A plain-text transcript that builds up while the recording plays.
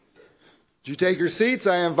As you take your seats,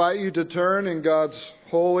 I invite you to turn in God's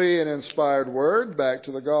holy and inspired word back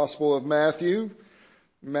to the Gospel of Matthew.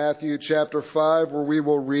 Matthew chapter 5, where we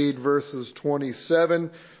will read verses 27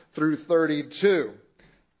 through 32.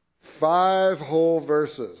 5 whole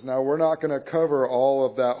verses. Now, we're not going to cover all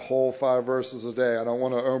of that whole 5 verses a day. I don't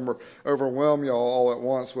want to overwhelm you all at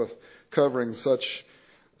once with covering such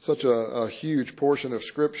a huge portion of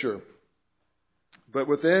Scripture. But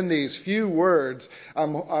within these few words, I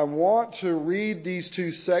want to read these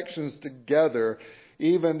two sections together,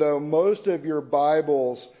 even though most of your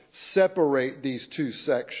Bibles separate these two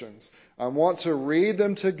sections. I want to read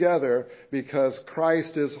them together because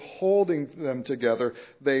Christ is holding them together.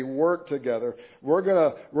 They work together. We're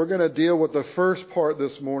gonna deal with the first part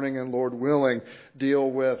this morning, and Lord willing, deal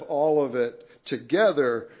with all of it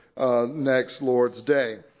together next Lord's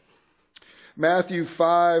Day. Matthew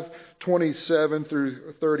 5:27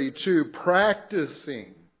 through 32,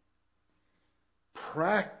 practicing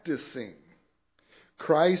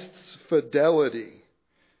Christ's fidelity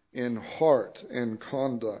in heart and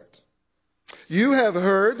conduct. You have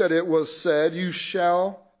heard that it was said, "You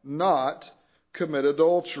shall not commit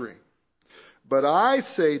adultery." But I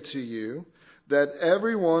say to you that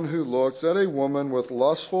everyone who looks at a woman with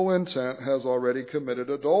lustful intent has already committed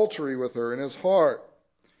adultery with her in his heart.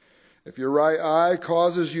 If your right eye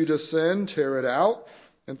causes you to sin, tear it out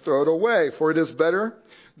and throw it away. For it is better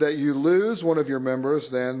that you lose one of your members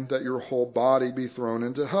than that your whole body be thrown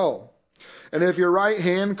into hell. And if your right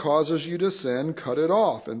hand causes you to sin, cut it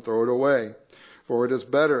off and throw it away. For it is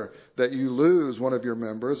better that you lose one of your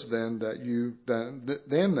members than that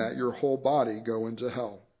your whole body go into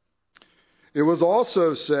hell. It was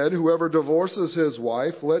also said, "Whoever divorces his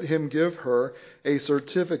wife, let him give her a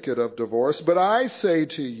certificate of divorce." But I say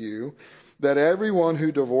to you that everyone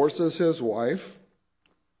who divorces his wife,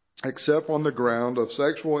 except on the ground of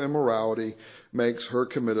sexual immorality, makes her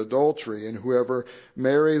commit adultery, and whoever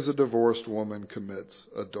marries a divorced woman commits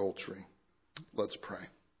adultery. Let's pray.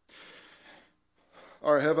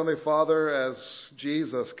 Our Heavenly Father, as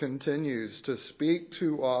Jesus continues to speak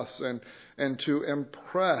to us and to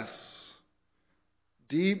impress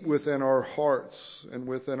deep within our hearts and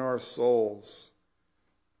within our souls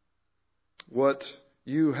what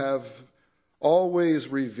you have always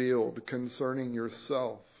revealed concerning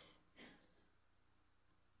yourself,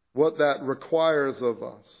 what that requires of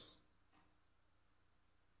us,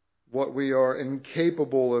 what we are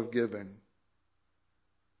incapable of giving,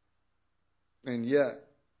 and yet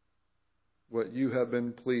what you have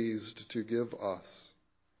been pleased to give us.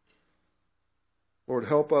 Lord,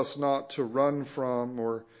 help us not to run from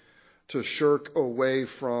or to shirk away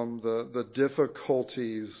from the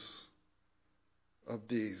difficulties of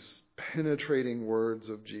these penetrating words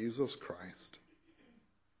of Jesus Christ.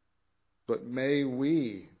 But may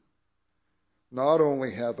we not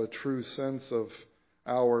only have a true sense of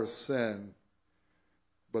our sin,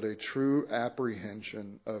 but a true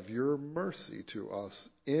apprehension of your mercy to us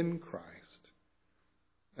in Christ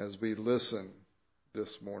as we listen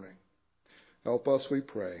this morning. Help us, we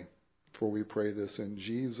pray, for we pray this in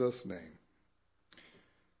Jesus' name.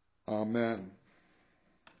 Amen.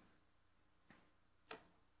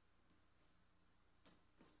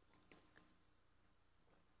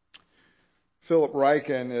 Philip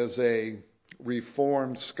Ryken is a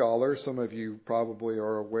Reformed scholar. Some of you probably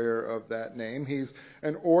are aware of that name. He's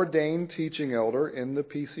an ordained teaching elder in the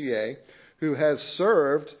PCA who has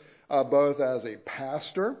served both as a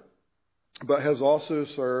pastor, but has also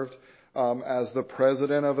served as the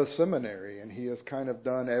president of a seminary, and he has kind of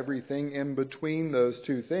done everything in between those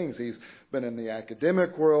two things. He's been in the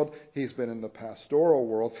academic world, he's been in the pastoral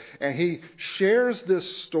world, and he shares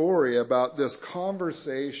this story about this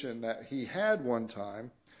conversation that he had one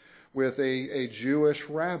time with a Jewish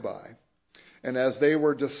rabbi. And as they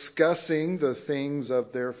were discussing the things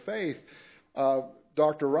of their faith,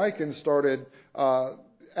 Dr. Ryken started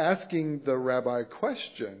asking the rabbi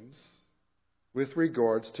questions with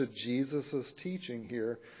regards to Jesus' teaching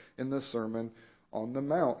here in the Sermon on the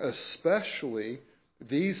Mount, especially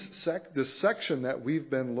this section that we've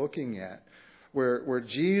been looking at, where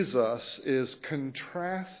Jesus is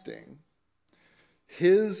contrasting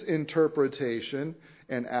his interpretation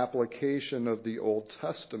and application of the Old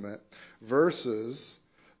Testament versus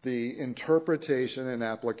the interpretation and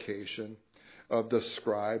application of the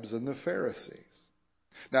scribes and the Pharisees.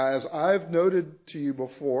 Now, as I've noted to you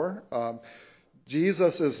before,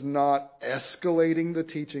 Jesus is not escalating the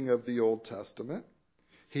teaching of the Old Testament.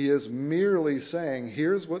 He is merely saying,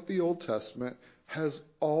 here's what the Old Testament has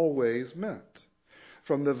always meant.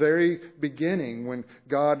 From the very beginning, when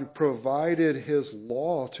God provided his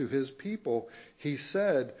law to his people, he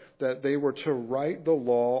said that they were to write the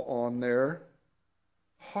law on their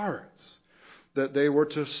hearts, that they were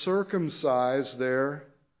to circumcise their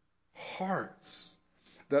hearts,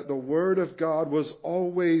 that the Word of God was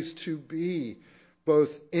always to be both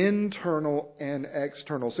internal and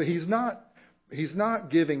external. So he's not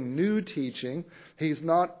giving new teaching. He's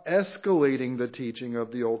not escalating the teaching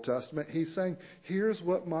of the Old Testament. He's saying, here's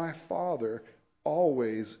what my Father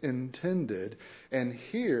always intended, and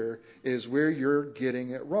here is where you're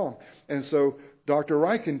getting it wrong. And so Dr.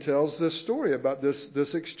 Ryken tells this story about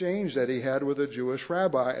this exchange that he had with a Jewish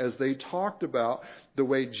rabbi as they talked about the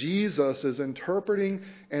way Jesus is interpreting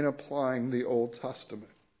and applying the Old Testament.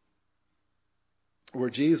 Where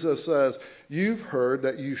Jesus says, you've heard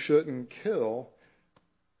that you shouldn't kill.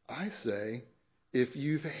 I say, if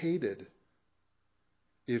you've hated,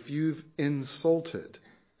 if you've insulted,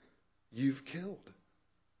 you've killed.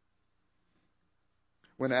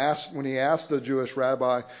 When he asked the Jewish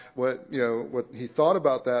rabbi what he thought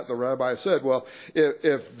about that, the rabbi said, well,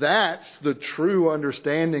 if that's the true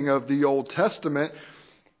understanding of the Old Testament,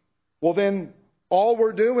 well then all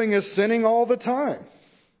we're doing is sinning all the time.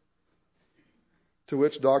 To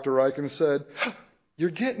which Dr. Ryken said,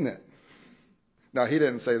 you're getting it. Now, he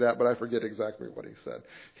didn't say that, but I forget exactly what he said.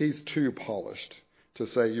 He's too polished to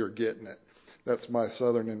say you're getting it. That's my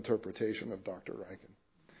southern interpretation of Dr. Ryken.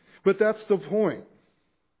 But that's the point.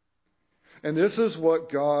 And this is what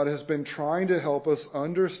God has been trying to help us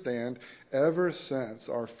understand ever since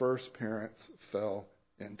our first parents fell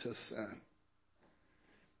into sin.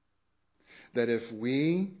 That if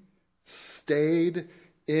we stayed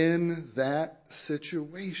in that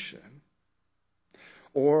situation,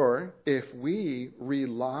 or if we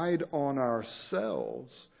relied on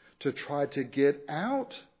ourselves to try to get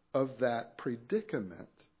out of that predicament,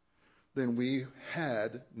 then we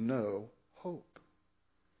had no hope.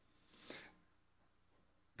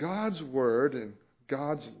 God's Word and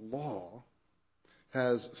God's law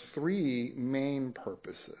has three main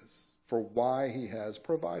purposes for why he has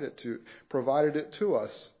provided it to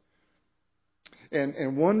us.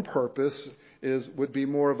 And one purpose would be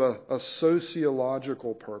more of a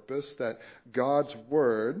sociological purpose, that God's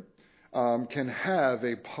Word can have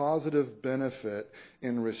a positive benefit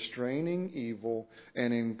in restraining evil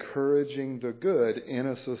and encouraging the good in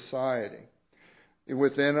a society.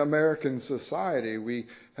 Within American society, we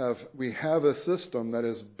have a system that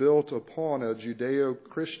is built upon a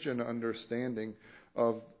Judeo-Christian understanding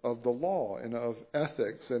of the law and of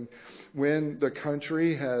ethics. And when the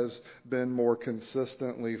country has been more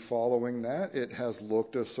consistently following that, it has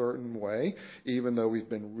looked a certain way, even though we've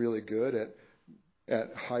been really good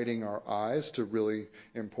at hiding our eyes to really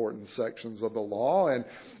important sections of the law. And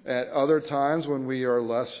at other times when we are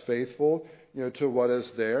less faithful, to what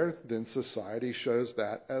is there, then society shows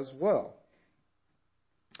that as well.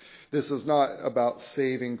 This is not about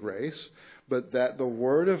saving grace, but that the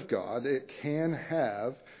Word of God, it can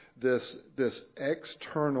have this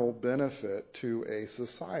external benefit to a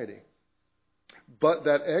society. But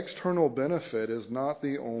that external benefit is not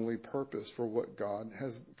the only purpose for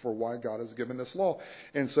why God has given this law.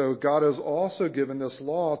 And so God has also given this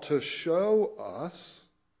law to show us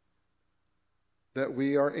that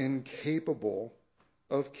we are incapable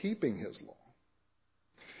of keeping his law.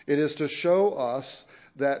 It is to show us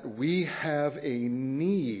that we have a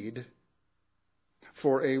need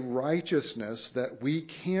for a righteousness that we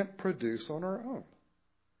can't produce on our own.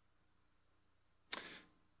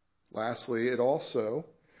 Lastly, it also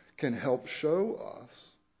can help show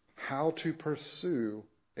us how to pursue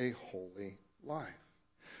a holy life.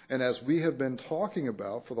 And as we have been talking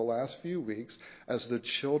about for the last few weeks, as the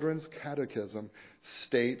Children's Catechism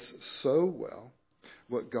states so well,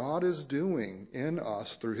 what God is doing in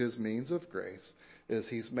us through his means of grace is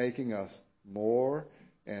he's making us more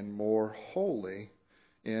and more holy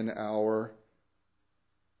in our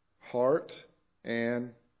heart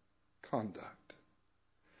and conduct.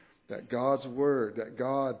 That God's Word, that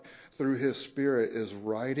God through his Spirit is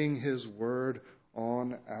writing his Word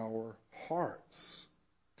on our hearts,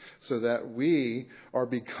 so that we are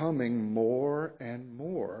becoming more and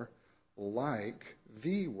more like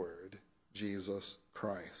the Word, Jesus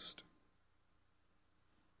Christ.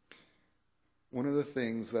 One of the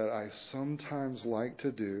things that I sometimes like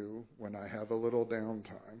to do when I have a little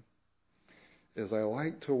downtime is I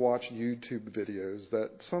like to watch YouTube videos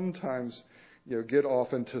that sometimes get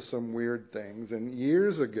off into some weird things. And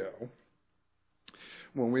years ago,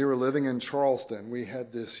 when we were living in Charleston, we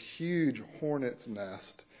had this huge hornet's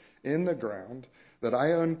nest in the ground that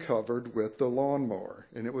I uncovered with the lawnmower,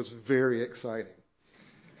 and it was very exciting.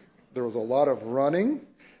 there was a lot of running,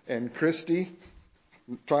 and Christy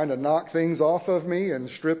trying to knock things off of me and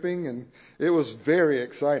stripping, and it was very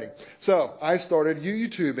exciting. So I started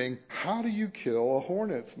YouTubing, how do you kill a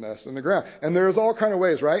hornet's nest in the ground? And there's all kind of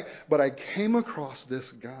ways, right? But I came across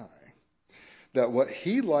this guy that what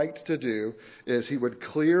he liked to do is he would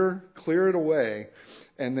clear it away,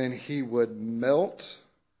 and then he would melt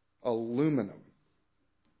aluminum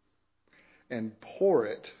and pour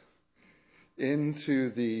it into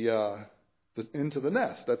the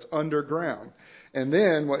nest that's underground. And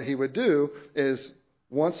then what he would do is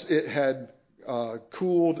once it had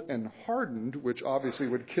cooled and hardened, which obviously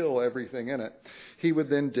would kill everything in it, he would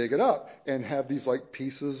then dig it up and have these like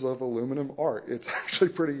pieces of aluminum art. It's actually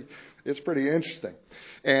pretty interesting.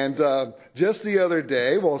 And just the other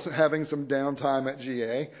day, while having some downtime at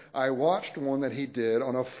GA, I watched one that he did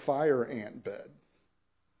on a fire ant bed.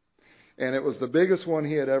 And it was the biggest one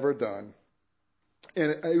he had ever done.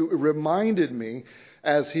 And it reminded me,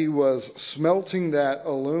 as he was smelting that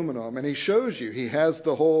aluminum, and he shows you, he has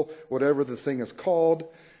the whole, whatever the thing is called.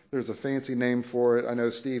 There's a fancy name for it. I know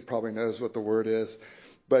Steve probably knows what the word is.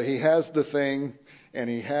 But he has the thing, and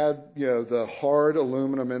he had, the hard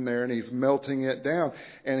aluminum in there, and he's melting it down.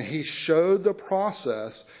 And he showed the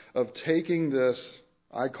process of taking this,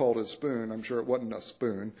 I called it a spoon. I'm sure it wasn't a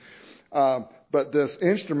spoon. But this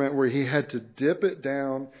instrument where he had to dip it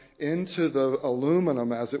down into the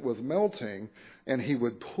aluminum as it was melting, and he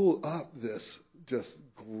would pull up this just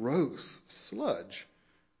gross sludge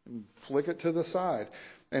and flick it to the side.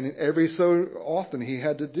 And every so often he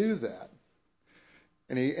had to do that.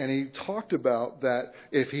 And he talked about that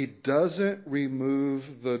if he doesn't remove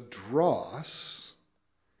the dross,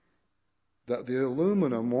 that the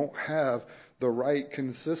aluminum won't have the right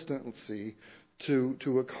consistency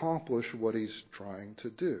to accomplish what he's trying to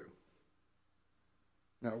do.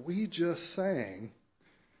 Now, we just sang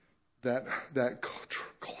that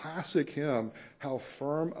classic hymn, How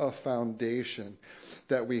Firm a Foundation,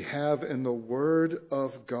 that we have in the Word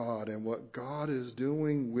of God and what God is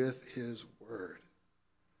doing with His Word.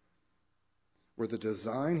 Where the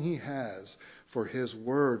design He has for His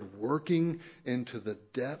Word working into the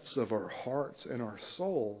depths of our hearts and our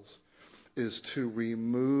souls is to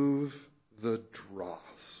remove the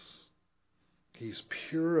dross. He's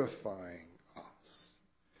purifying us.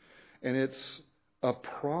 And it's a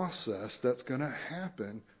process that's going to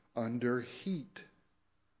happen under heat.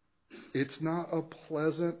 It's not a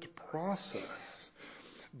pleasant process,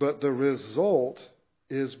 but the result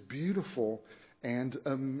is beautiful and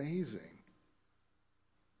amazing.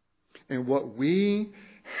 And what we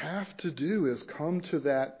have to do is come to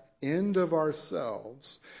that end of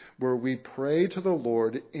ourselves where we pray to the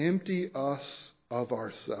Lord, empty us of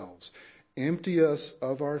ourselves, empty us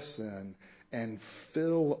of our sin, and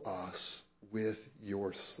fill us with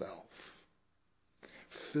yourself.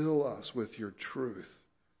 Fill us with your truth,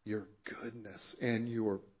 your goodness, and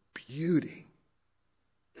your beauty.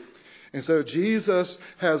 And so Jesus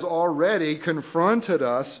has already confronted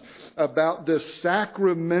us about this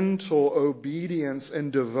sacramental obedience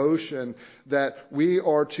and devotion that we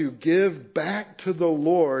are to give back to the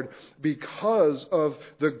Lord because of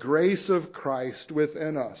the grace of Christ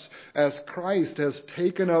within us. As Christ has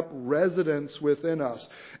taken up residence within us,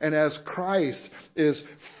 and as Christ is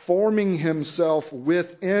forming Himself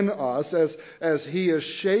within us, as He is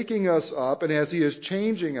shaking us up and as He is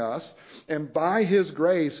changing us, and by His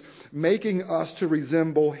grace making us to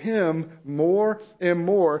resemble Him more and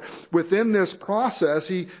more. Within this process,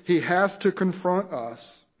 He has to confront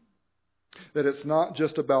us that it's not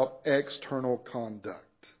just about external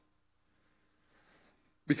conduct.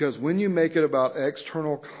 Because when you make it about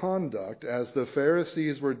external conduct, as the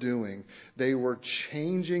Pharisees were doing, they were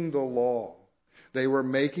changing the law. They were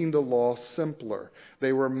making the law simpler.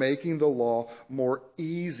 They were making the law more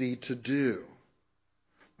easy to do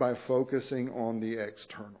by focusing on the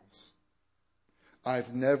externals.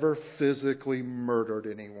 I've never physically murdered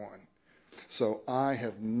anyone, so I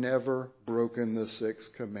have never broken the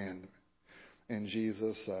sixth commandment. And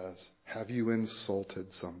Jesus says, have you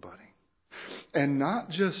insulted somebody? And not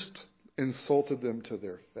just insulted them to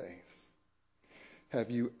their face. Have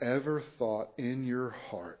you ever thought in your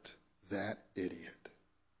heart, that idiot?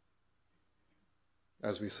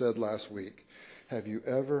 As we said last week, have you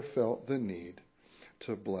ever felt the need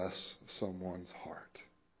to bless someone's heart?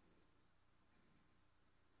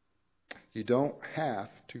 You don't have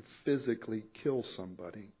to physically kill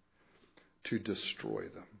somebody to destroy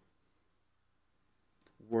them.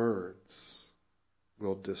 Words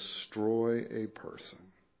will destroy a person.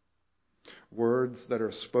 Words that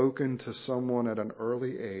are spoken to someone at an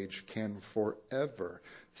early age can forever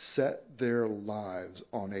set their lives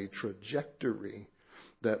on a trajectory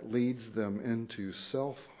that leads them into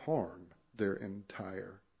self-harm their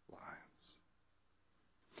entire lives.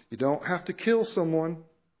 You don't have to kill someone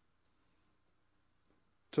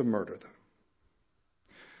to murder them.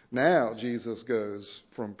 Now Jesus goes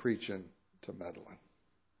from preaching to meddling.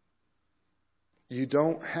 You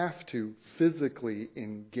don't have to physically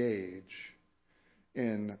engage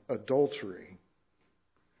in adultery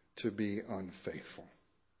to be unfaithful.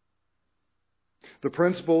 The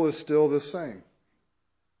principle is still the same.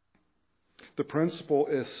 The principle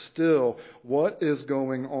is still what is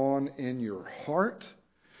going on in your heart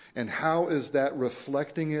and how is that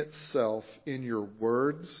reflecting itself in your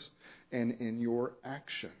words and in your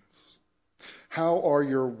actions. How are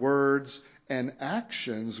your words and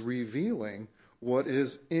actions revealing what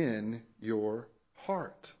is in your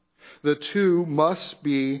heart? The two must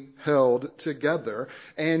be held together.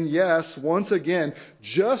 And yes, once again,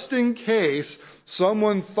 just in case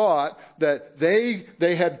someone thought that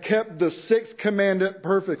they had kept the sixth commandment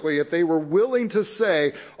perfectly, if they were willing to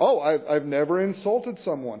say, oh, I've never insulted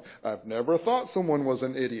someone. I've never thought someone was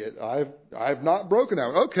an idiot. I've not broken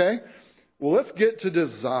out. Okay, well, let's get to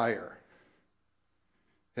desire.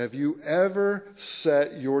 Have you ever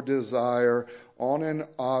set your desire on an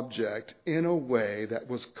object in a way that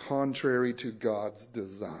was contrary to God's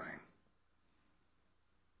design?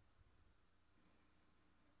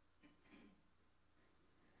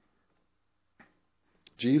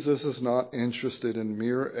 Jesus is not interested in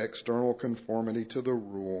mere external conformity to the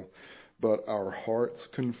rule, but our heart's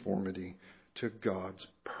conformity to God's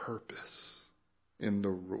purpose in the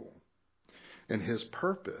rule. And his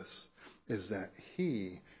purpose is that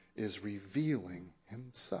he is revealing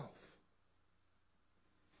himself.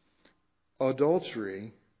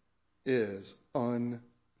 Adultery is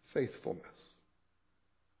unfaithfulness.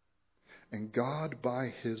 And God,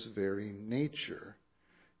 by his very nature,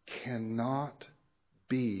 cannot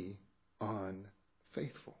be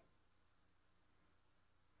unfaithful.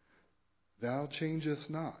 Thou changest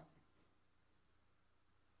not,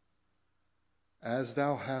 as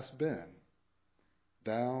thou hast been,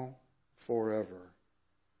 thou forever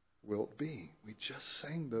wilt be. We just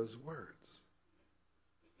sang those words.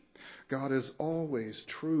 God is always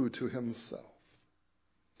true to himself.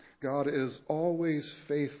 God is always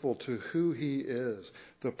faithful to who he is,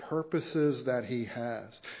 the purposes that he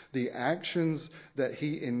has, the actions that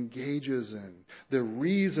he engages in, the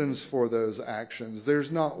reasons for those actions.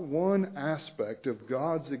 There's not one aspect of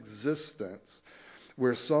God's existence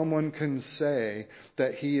where someone can say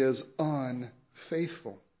that he is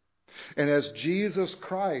unfaithful. And as Jesus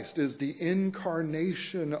Christ is the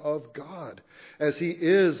incarnation of God, as he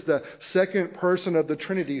is the second person of the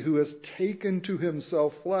Trinity who has taken to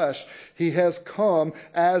himself flesh, he has come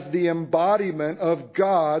as the embodiment of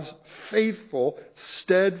God's faithful,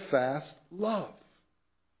 steadfast love.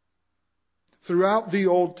 Throughout the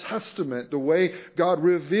Old Testament, the way God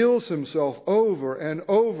reveals himself over and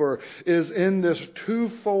over is in this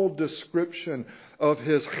twofold description of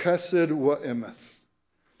his chesed wa'emeth,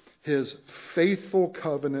 his faithful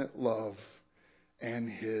covenant love, and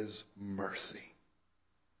his mercy.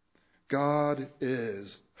 God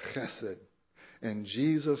is chesed, and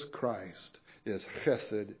Jesus Christ is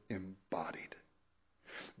chesed embodied.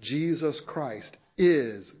 Jesus Christ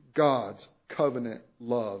is God's covenant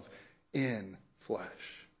love in flesh.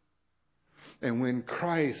 And when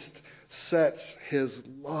Christ sets his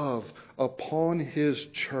love upon his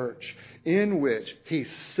church, in which he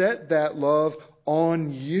set that love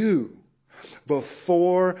on you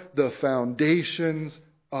before the foundations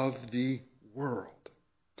of the world.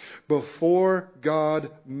 Before God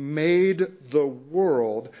made the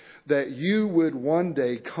world that you would one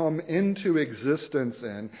day come into existence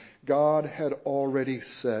in, God had already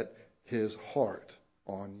set his heart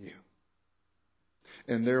on you.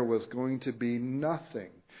 And there was going to be nothing,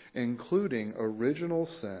 including original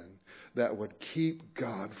sin, that would keep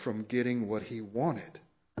God from getting what he wanted.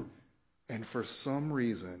 And for some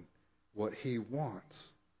reason, what he wants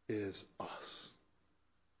is us.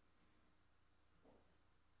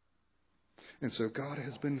 And so God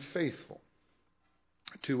has been faithful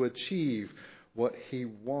to achieve what he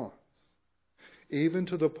wants, even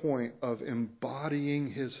to the point of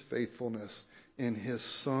embodying his faithfulness in his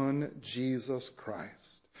Son, Jesus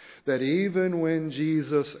Christ. That even when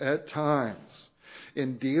Jesus at times,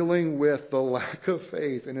 in dealing with the lack of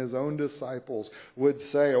faith in his own disciples, would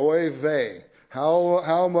say, oy vey,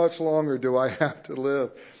 how much longer do I have to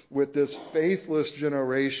live? with this faithless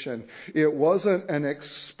generation, it wasn't an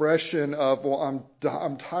expression of, well,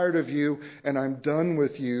 I'm tired of you and I'm done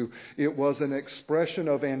with you. It was an expression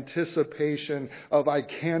of anticipation of, I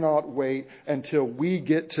cannot wait until we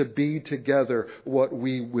get to be together what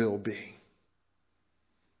we will be.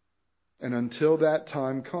 And until that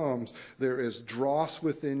time comes, there is dross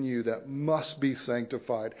within you that must be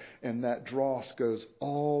sanctified. And that dross goes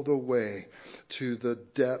all the way to the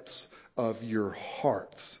depths of your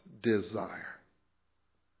heart's desire.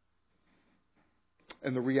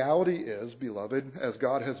 And the reality is, beloved, as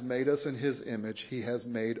God has made us in His image, He has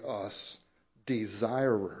made us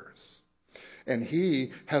desirers. And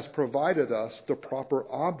He has provided us the proper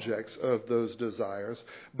objects of those desires.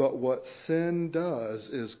 But what sin does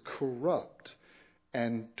is corrupt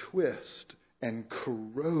and twist and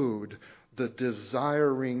corrode the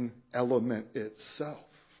desiring element itself.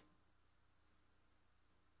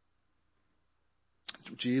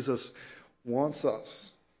 Jesus wants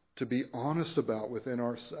us to be honest about within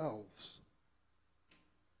ourselves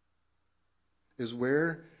is,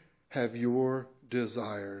 where have your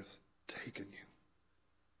desires taken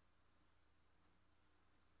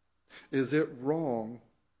you? Is it wrong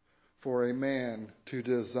for a man to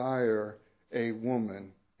desire a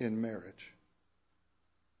woman in marriage?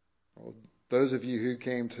 Well, those of you who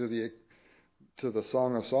came to the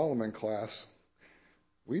Song of Solomon class,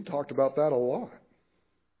 we talked about that a lot.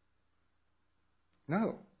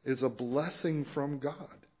 No, it's a blessing from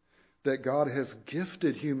God that God has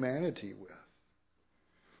gifted humanity with.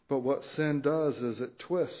 But what sin does is it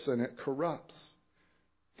twists and it corrupts.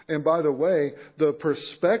 And by the way, the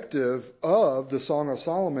perspective of the Song of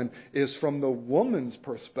Solomon is from the woman's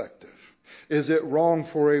perspective. Is it wrong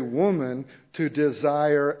for a woman to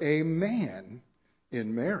desire a man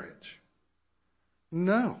in marriage?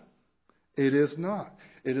 No, it is not.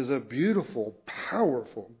 It is a beautiful,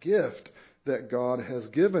 powerful gift that God has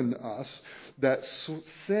given us, that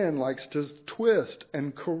sin likes to twist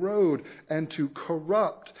and corrode and to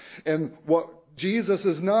corrupt. And what Jesus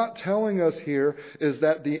is not telling us here is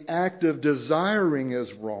that the act of desiring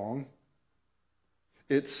is wrong.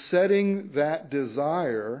 It's setting that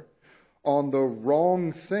desire on the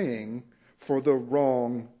wrong thing for the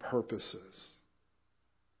wrong purposes.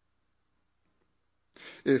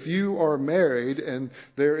 If you are married and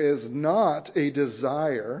there is not a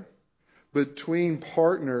desire between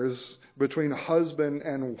partners, between husband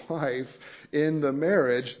and wife in the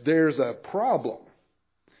marriage, there's a problem.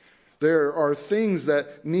 There are things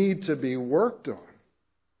that need to be worked on.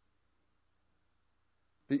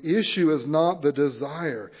 The issue is not the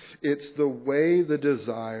desire. It's the way the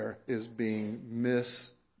desire is being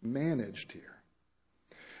mismanaged here.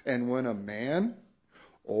 And when a man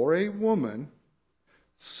or a woman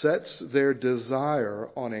sets their desire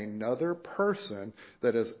on another person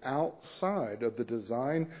that is outside of the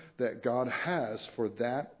design that God has for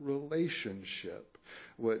that relationship,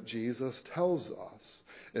 what Jesus tells us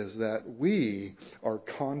is that we are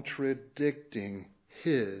contradicting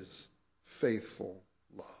His faithful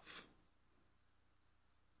love.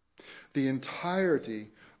 The entirety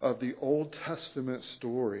of the Old Testament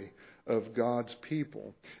story of God's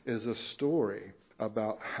people is a story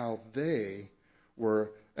about how they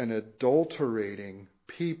were an adulterating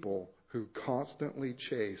people who constantly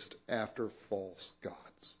chased after false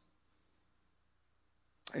gods.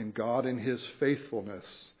 And God, in His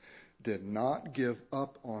faithfulness, did not give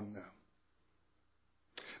up on them.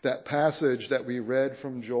 That passage that we read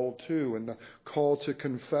from Joel 2 and the call to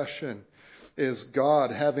confession is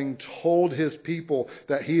God having told His people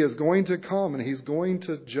that He is going to come and He's going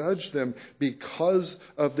to judge them because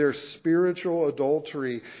of their spiritual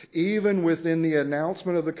adultery. Even within the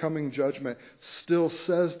announcement of the coming judgment, still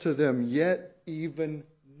says to them, yet even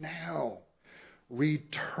now,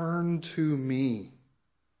 return to me.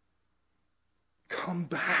 Come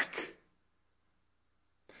back.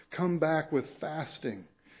 Come back with fasting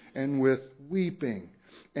and with weeping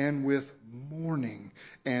and with mourning,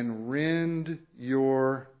 and rend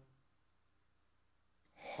your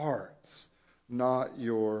hearts, not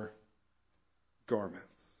your garments.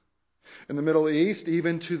 In the Middle East,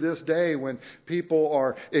 even to this day, when people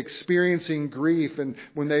are experiencing grief and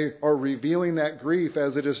when they are revealing that grief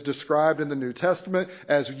as it is described in the New Testament,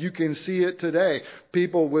 as you can see it today,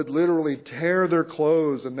 people would literally tear their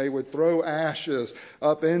clothes and they would throw ashes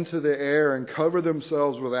up into the air and cover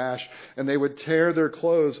themselves with ash, and they would tear their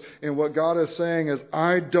clothes. And what God is saying is,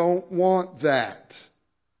 I don't want that.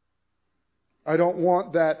 I don't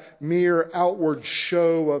want that mere outward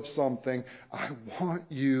show of something. I want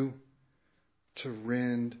you to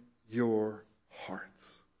rend your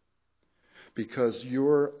hearts. because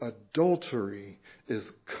your adultery is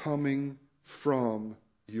coming from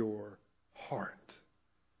your heart.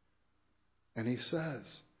 And he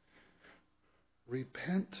says,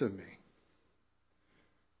 repent to me,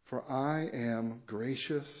 for I am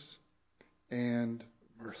gracious and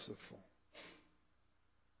merciful,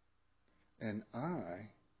 and I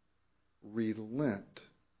relent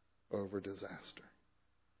over disaster.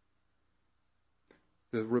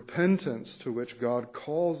 The repentance to which God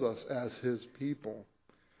calls us as his people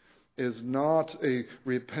is not a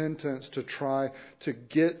repentance to try to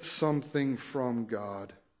get something from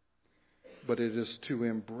God, but it is to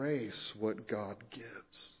embrace what God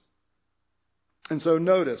gives. And so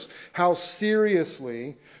notice, how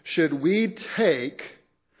seriously should we take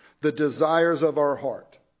the desires of our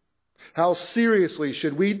heart? How seriously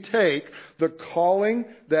should we take the calling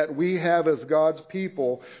that we have as God's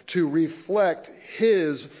people to reflect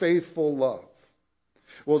his faithful love?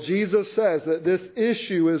 Well, Jesus says that this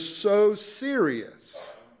issue is so serious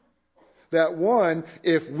that, one,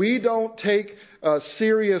 if we don't take a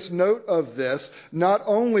serious note of this, not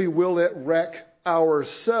only will it wreck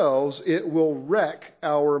ourselves, it will wreck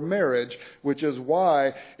our marriage, which is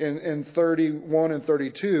why in 31 and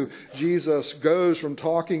 32, Jesus goes from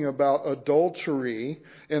talking about adultery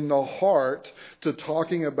in the heart to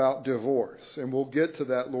talking about divorce. And we'll get to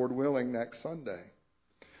that, Lord willing, next Sunday.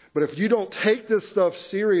 But if you don't take this stuff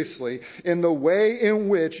seriously in the way in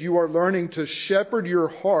which you are learning to shepherd your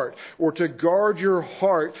heart or to guard your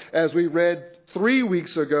heart, as we read 3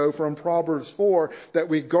 weeks ago from Proverbs 4, that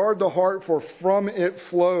we guard the heart, for from it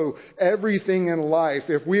flow everything in life.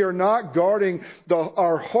 If we are not guarding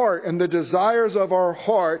our heart and the desires of our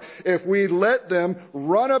heart, if we let them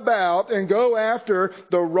run about and go after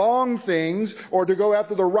the wrong things, or to go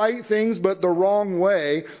after the right things but the wrong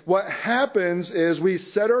way, what happens is we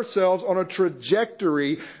set ourselves on a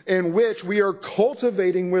trajectory in which we are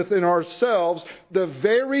cultivating within ourselves the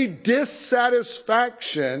very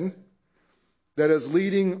dissatisfaction that is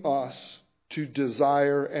leading us to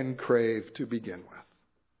desire and crave to begin with.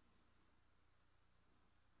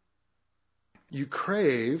 You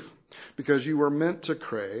crave because you were meant to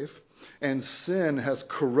crave, and sin has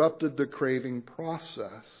corrupted the craving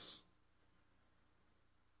process.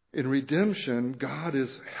 In redemption, God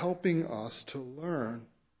is helping us to learn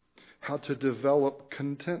how to develop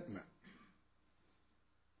contentment.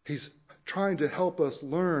 He's trying to help us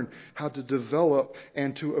learn how to develop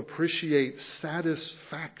and to appreciate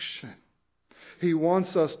satisfaction. He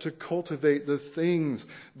wants us to cultivate the things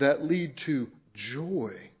that lead to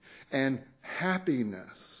joy and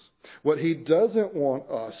happiness. What he doesn't want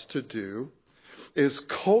us to do is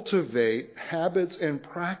cultivate habits and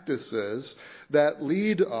practices that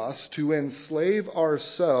lead us to enslave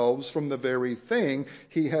ourselves from the very thing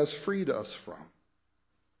he has freed us from.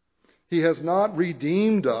 He has not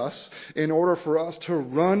redeemed us in order for us to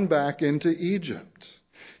run back into Egypt.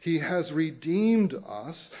 He has redeemed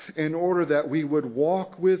us in order that we would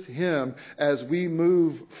walk with him as we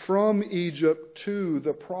move from Egypt to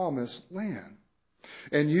the promised land.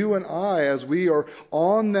 And you and I, as we are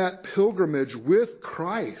on that pilgrimage with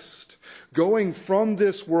Christ, going from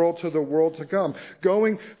this world to the world to come,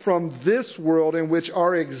 going from this world in which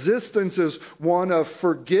our existence is one of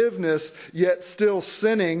forgiveness yet still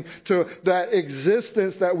sinning, to that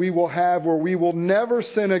existence that we will have where we will never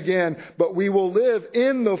sin again, but we will live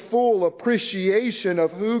in the full appreciation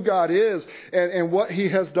of who God is and what he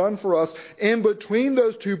has done for us. In between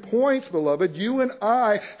those 2 points, beloved, you and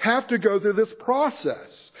I have to go through this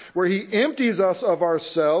process where he empties us of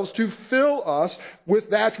ourselves to fill us with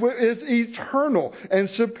that which is eternal and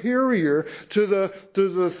superior to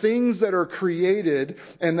the things that are created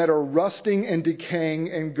and that are rusting and decaying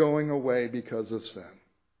and going away because of sin.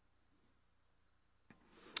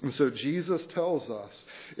 And so Jesus tells us,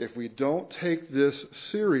 if we don't take this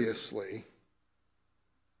seriously,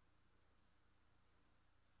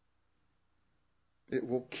 it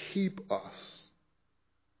will keep us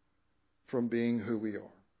from being who we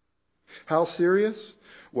are. How serious?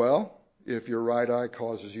 Well, if your right eye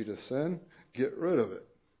causes you to sin, get rid of it.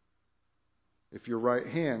 If your right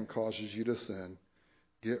hand causes you to sin,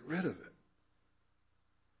 get rid of it.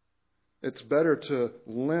 It's better to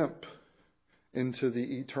limp into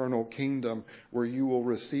the eternal kingdom where you will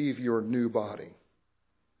receive your new body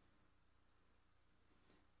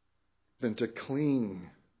than to cling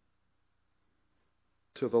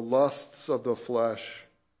to the lusts of the flesh,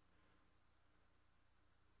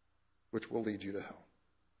 which will lead you to hell.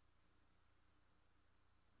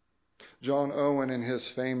 John Owen, in his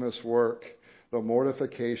famous work, The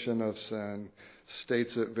Mortification of Sin,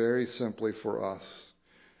 states it very simply for us.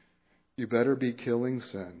 You better be killing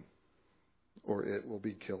sin or it will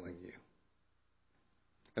be killing you.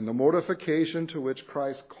 And the mortification to which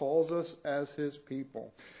Christ calls us as his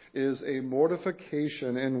people is a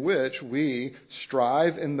mortification in which we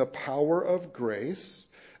strive in the power of grace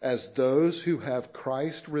as those who have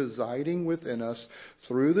Christ residing within us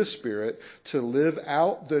through the Spirit to live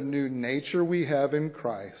out the new nature we have in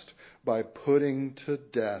Christ by putting to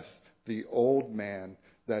death the old man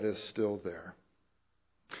that is still there.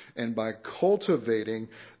 And by cultivating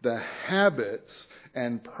the habits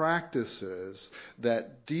and practices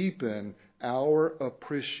that deepen our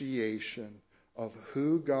appreciation of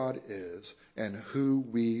who God is and who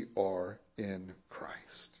we are in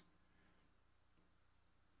Christ.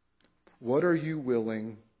 What are you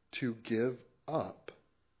willing to give up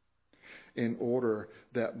in order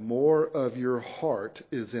that more of your heart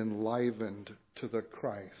is enlivened to the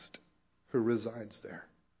Christ who resides there?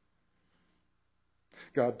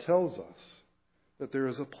 God tells us that there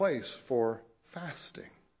is a place for fasting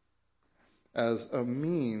as a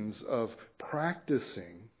means of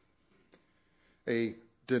practicing a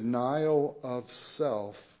denial of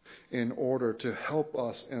self in order to help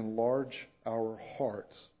us enlarge our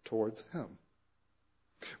hearts towards him.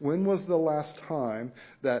 When was the last time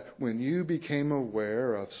that when you became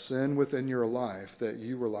aware of sin within your life that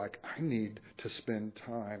you were like, I need to spend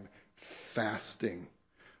time fasting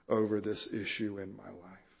over this issue in my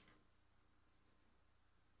life?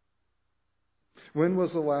 When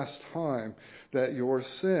was the last time that your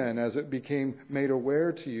sin, as it became made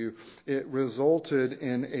aware to you, it resulted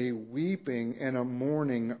in a weeping and a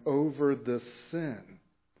mourning over the sin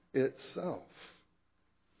itself?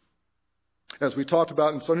 As we talked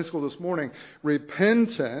about in Sunday school this morning,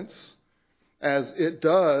 repentance, as it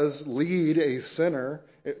does lead a sinner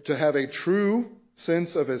to have a true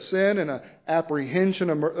sense of his sin and an apprehension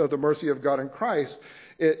of the mercy of God in Christ,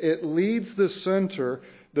 it leads the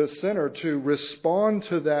sinner to respond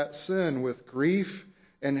to that sin with grief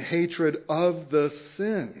and hatred of the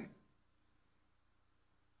sin.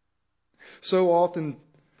 So often,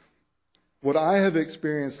 what I have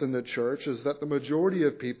experienced in the church is that the majority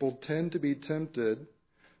of people tend to be tempted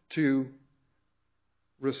to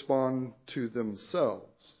respond to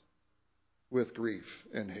themselves with grief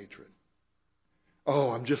and hatred.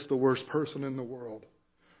 Oh, I'm just the worst person in the world.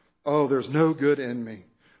 Oh, there's no good in me.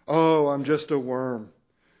 Oh, I'm just a worm.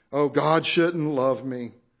 Oh, God shouldn't love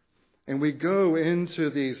me. And we go into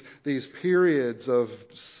these periods of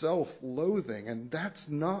self-loathing, and that's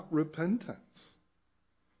not repentance.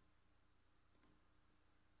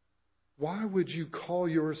 Why would you call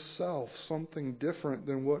yourself something different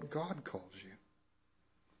than what God calls you?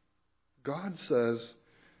 God says,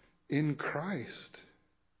 in Christ,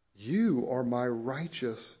 you are my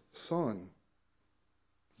righteous son.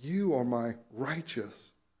 You are my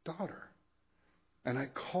righteous daughter. And I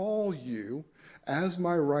call you, as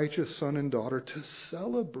my righteous son and daughter, to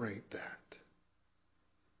celebrate that.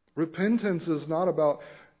 Repentance is not about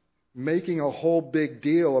making a whole big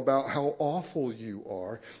deal about how awful you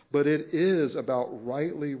are, but it is about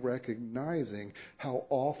rightly recognizing how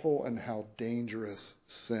awful and how dangerous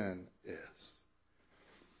sin is.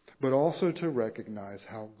 But also to recognize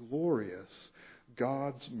how glorious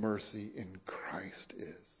God's mercy in Christ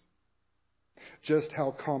is. Just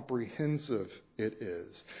how comprehensive it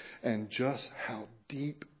is, and just how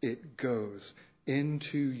deep it goes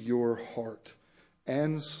into your heart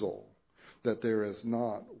and soul, that there is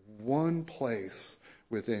not one place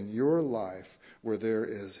within your life where there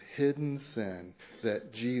is hidden sin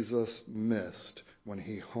that Jesus missed when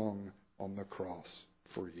he hung on the cross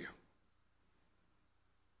for you.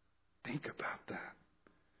 Think about that.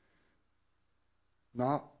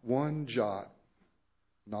 Not one jot,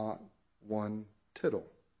 not one tittle,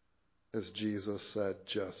 as Jesus said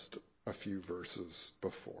just a few verses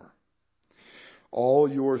before.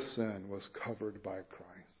 All your sin was covered by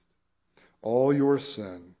Christ. All your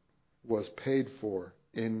sin was paid for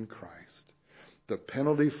in Christ. The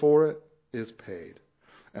penalty for it is paid,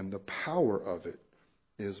 and the power of it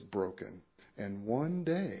is broken. And one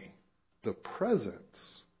day, the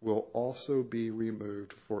presence will also be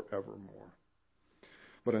removed forevermore.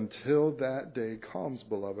 But until that day comes,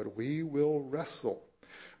 beloved, we will wrestle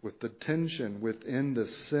with the tension within the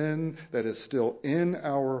sin that is still in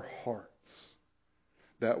our hearts,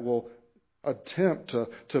 that will attempt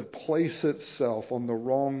to place itself on the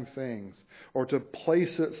wrong things, or to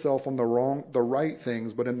place itself on the right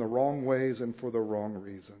things, but in the wrong ways and for the wrong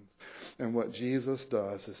reasons. And what Jesus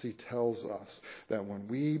does is he tells us that when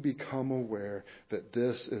we become aware that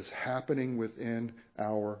this is happening within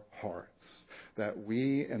our hearts, that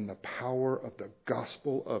we, in the power of the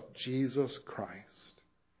gospel of Jesus Christ,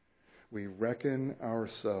 we reckon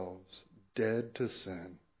ourselves dead to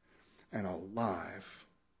sin and alive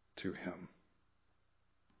to Him.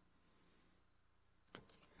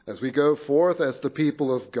 As we go forth as the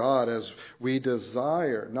people of God, as we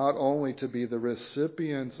desire not only to be the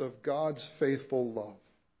recipients of God's faithful love,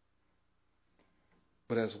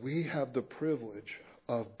 but as we have the privilege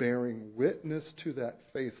of bearing witness to that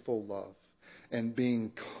faithful love and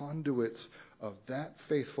being conduits of that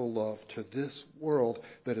faithful love to this world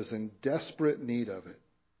that is in desperate need of it,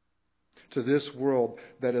 to this world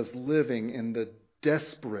that is living in the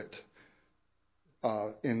desperate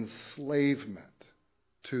enslavement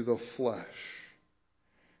to the flesh,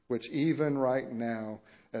 which even right now,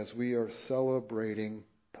 as we are celebrating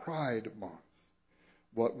Pride Month,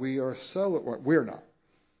 what we are celebrating, we're not,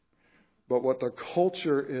 but what the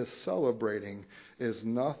culture is celebrating is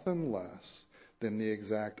nothing less than the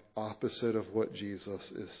exact opposite of what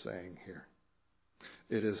Jesus is saying here.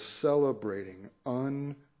 It is celebrating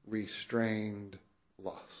unrestrained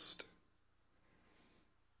lust.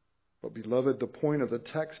 But beloved, the point of the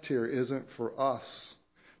text here isn't for us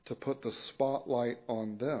to put the spotlight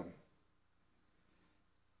on them.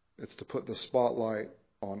 It's to put the spotlight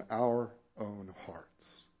on our own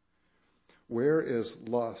hearts. Where is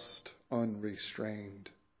lust unrestrained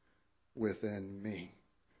within me?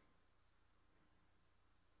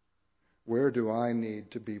 Where do I need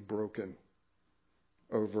to be broken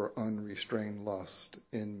over unrestrained lust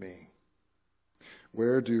in me?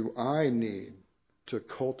 Where do I need to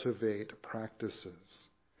cultivate practices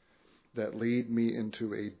that lead me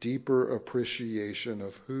into a deeper appreciation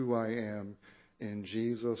of who I am in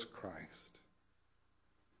Jesus Christ,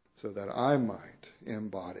 so that I might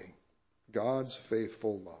embody God's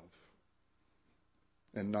faithful love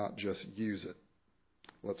and not just use it?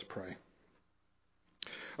 Let's pray.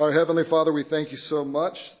 Our Heavenly Father, we thank you so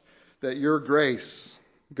much that your grace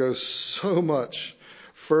goes so much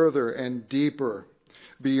further and deeper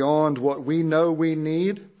beyond what we know we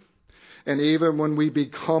need. And even when we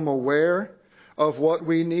become aware of what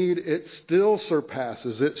we need, it still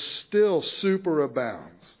surpasses, it still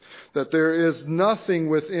superabounds. That there is nothing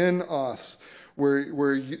within us where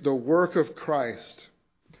the work of Christ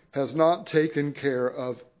has not taken care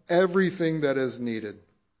of everything that is needed.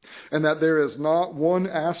 And that there is not one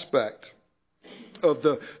aspect of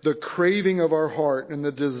the craving of our heart and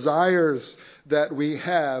the desires that we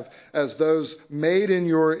have as those made in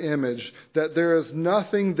your image, that there is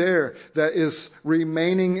nothing there that is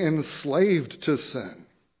remaining enslaved to sin.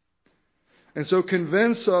 And so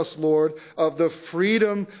convince us, Lord, of the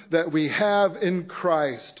freedom that we have in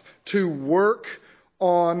Christ to work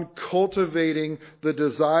on cultivating the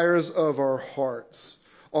desires of our hearts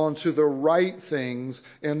onto the right things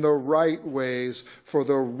in the right ways for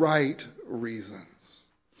the right reasons.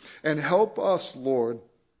 And help us, Lord,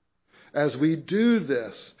 as we do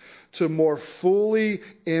this, to more fully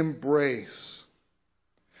embrace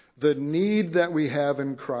the need that we have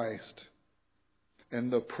in Christ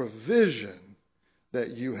and the provision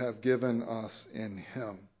that you have given us in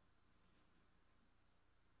Him.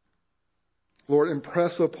 Lord,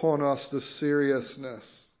 impress upon us the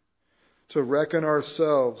seriousness to reckon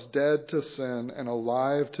ourselves dead to sin and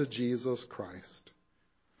alive to Jesus Christ.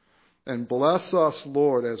 And bless us,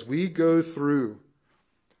 Lord, as we go through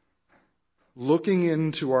looking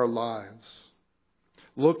into our lives,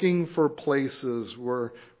 looking for places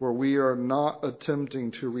where we are not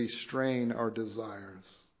attempting to restrain our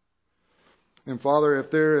desires. And Father, if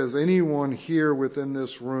there is anyone here within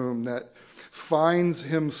this room that finds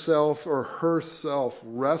himself or herself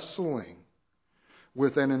wrestling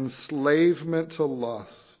with an enslavement to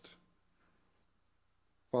lust,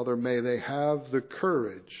 Father, may they have the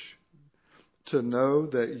courage to know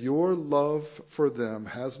that your love for them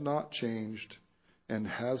has not changed and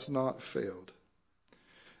has not failed,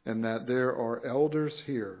 and that there are elders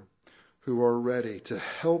here who are ready to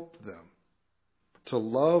help them, to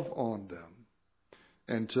love on them,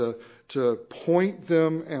 and to point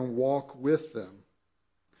them and walk with them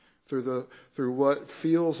through what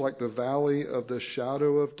feels like the valley of the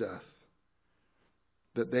shadow of death,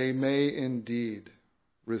 that they may indeed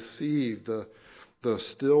receive the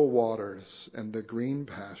still waters and the green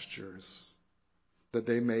pastures, that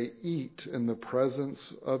they may eat in the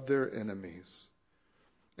presence of their enemies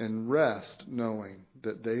and rest knowing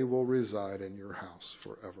that they will reside in your house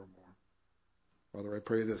forevermore. Father, I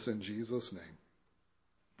pray this in Jesus' name.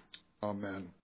 Amen.